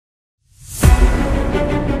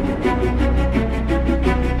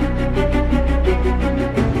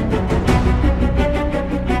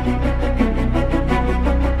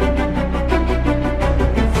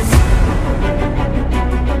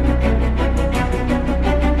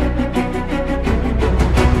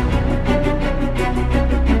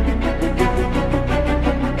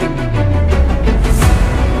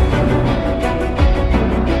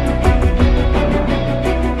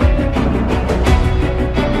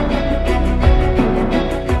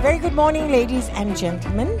morning, ladies and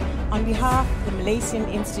gentlemen. On behalf of the Malaysian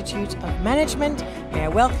Institute of Management, may I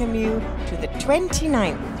welcome you to the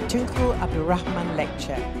 29th Tunku Abdul Rahman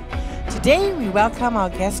lecture. Today, we welcome our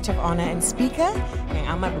guest of honor and speaker, Yang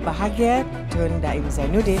Amat Berbahagia Tun Daim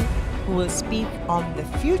Zainuddin, who will speak on the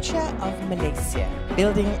future of Malaysia,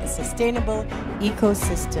 building a sustainable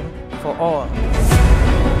ecosystem for all.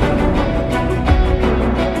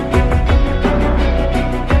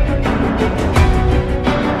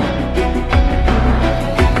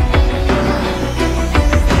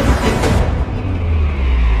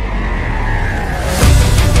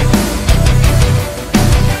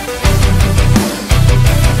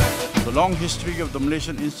 The long history of the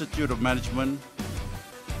Malaysian Institute of Management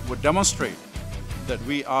would demonstrate that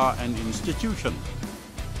we are an institution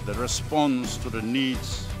that responds to the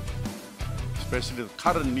needs, especially the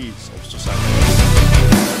current needs of society.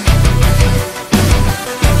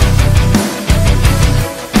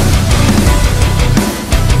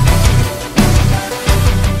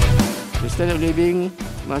 The standard of living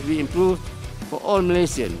must be improved for all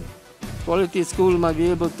Malaysians. Quality school must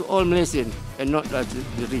be able to all Malaysians and not like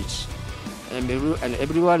the rich. And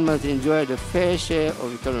everyone must enjoy the fair share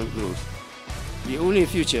of economic growth. The only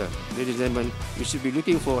future, ladies and gentlemen, we should be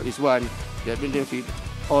looking for is one that benefits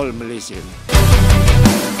all Malaysians.